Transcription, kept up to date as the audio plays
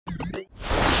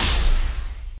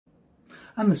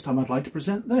and this time I'd like to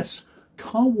present this,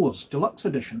 Car Wars Deluxe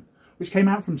Edition, which came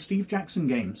out from Steve Jackson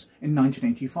Games in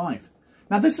 1985.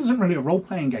 Now this isn't really a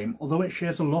role-playing game, although it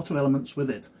shares a lot of elements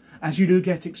with it, as you do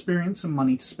get experience and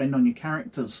money to spend on your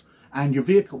characters and your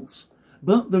vehicles,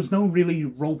 but there's no really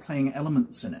role-playing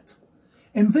elements in it.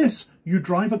 In this, you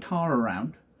drive a car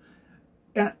around,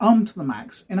 armed to the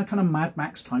max, in a kind of Mad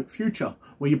Max type future,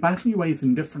 where you battle your way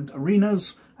in different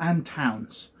arenas and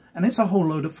towns, and it's a whole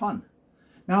load of fun.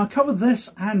 Now I cover this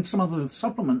and some other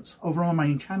supplements over on my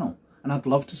main channel, and I'd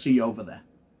love to see you over there.